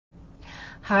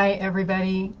Hi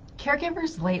everybody.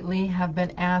 Caregivers lately have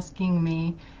been asking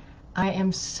me, I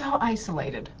am so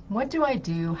isolated. What do I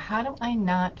do? How do I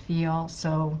not feel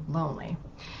so lonely?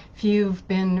 If you've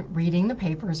been reading the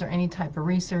papers or any type of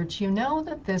research, you know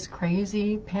that this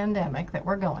crazy pandemic that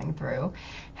we're going through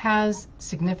has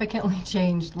significantly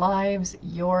changed lives,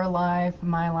 your life,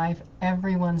 my life,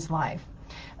 everyone's life.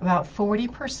 About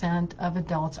 40% of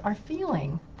adults are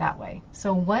feeling that way.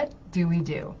 So what do we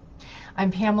do? I'm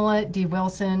Pamela D.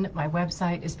 Wilson. My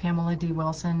website is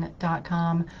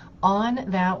pameladwilson.com. On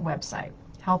that website,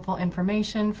 helpful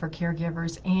information for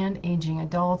caregivers and aging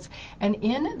adults. And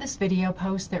in this video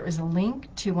post, there is a link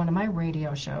to one of my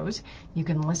radio shows. You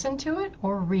can listen to it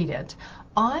or read it.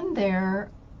 On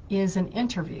there is an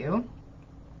interview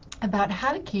about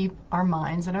how to keep our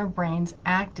minds and our brains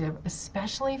active,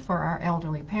 especially for our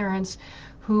elderly parents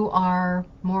who are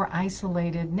more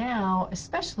isolated now,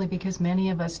 especially because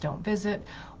many of us don't visit,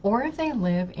 or if they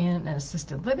live in an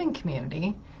assisted living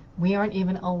community, we aren't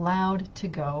even allowed to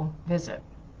go visit.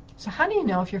 So how do you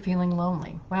know if you're feeling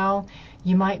lonely? Well,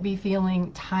 you might be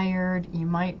feeling tired, you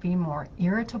might be more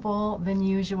irritable than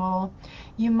usual,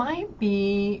 you might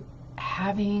be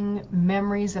having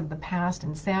memories of the past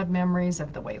and sad memories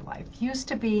of the way life used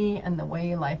to be and the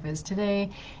way life is today,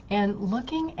 and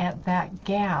looking at that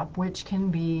gap, which can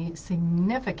be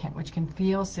significant, which can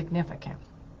feel significant.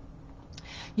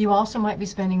 You also might be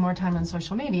spending more time on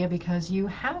social media because you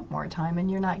have more time and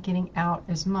you're not getting out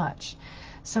as much.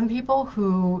 Some people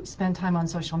who spend time on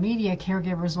social media,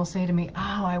 caregivers will say to me,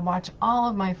 oh, I watch all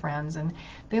of my friends and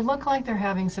they look like they're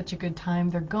having such a good time.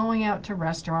 They're going out to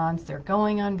restaurants, they're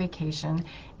going on vacation,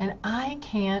 and I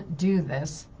can't do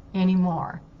this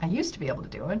anymore. I used to be able to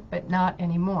do it, but not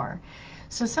anymore.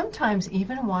 So sometimes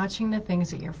even watching the things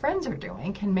that your friends are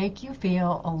doing can make you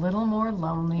feel a little more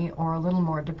lonely or a little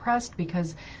more depressed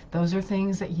because those are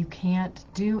things that you can't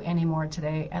do anymore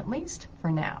today, at least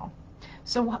for now.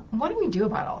 So what do we do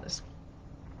about all this?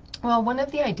 Well, one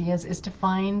of the ideas is to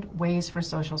find ways for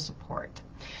social support.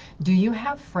 Do you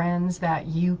have friends that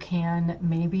you can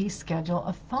maybe schedule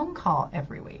a phone call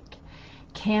every week?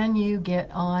 Can you get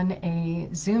on a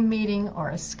Zoom meeting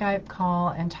or a Skype call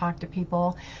and talk to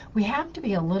people? We have to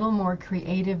be a little more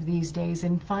creative these days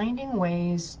in finding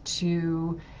ways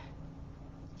to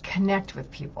connect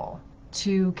with people,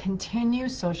 to continue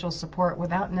social support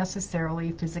without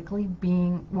necessarily physically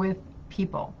being with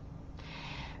people.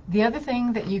 The other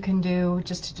thing that you can do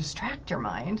just to distract your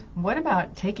mind, what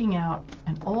about taking out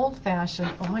an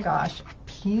old-fashioned, oh my gosh,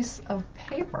 piece of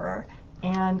paper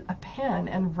and a pen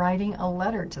and writing a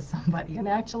letter to somebody and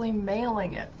actually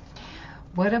mailing it?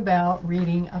 What about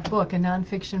reading a book, a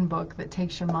nonfiction book that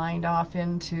takes your mind off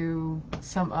into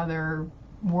some other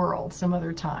world, some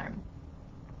other time?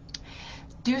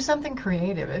 Do something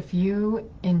creative. If you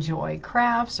enjoy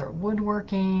crafts or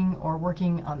woodworking or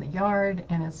working on the yard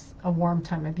and it's a warm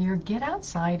time of year, get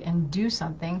outside and do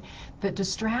something that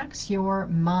distracts your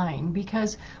mind,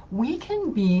 because we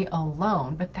can be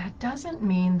alone, but that doesn't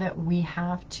mean that we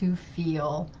have to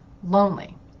feel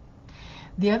lonely.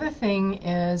 The other thing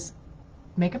is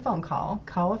make a phone call,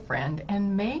 call a friend,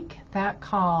 and make that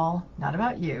call not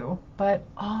about you, but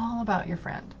all about your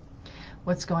friend.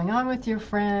 What's going on with your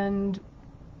friend?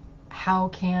 How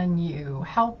can you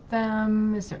help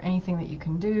them? Is there anything that you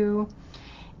can do?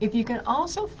 If you can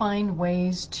also find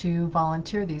ways to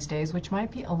volunteer these days, which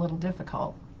might be a little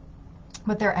difficult,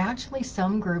 but there are actually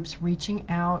some groups reaching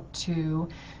out to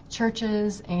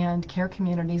churches and care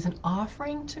communities and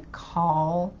offering to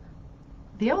call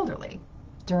the elderly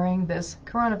during this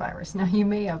coronavirus. Now, you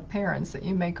may have parents that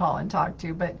you may call and talk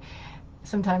to, but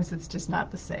sometimes it's just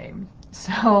not the same.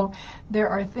 So there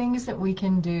are things that we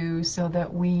can do so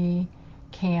that we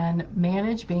can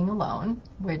manage being alone,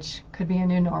 which could be a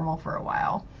new normal for a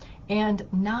while, and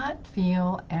not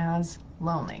feel as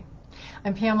lonely.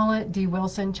 I'm Pamela D.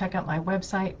 Wilson. Check out my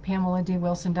website,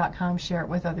 pameladwilson.com. Share it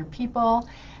with other people.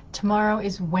 Tomorrow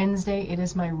is Wednesday. It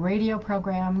is my radio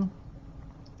program.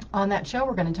 On that show,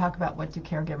 we're going to talk about what do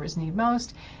caregivers need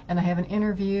most, and I have an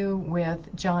interview with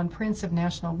John Prince of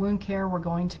National Wound Care. We're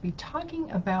going to be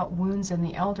talking about wounds in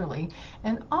the elderly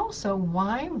and also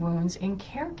why wounds in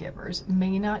caregivers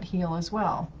may not heal as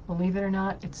well. Believe it or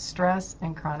not, it's stress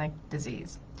and chronic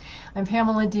disease. I'm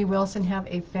Pamela D. Wilson. Have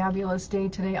a fabulous day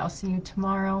today. I'll see you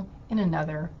tomorrow in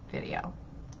another video.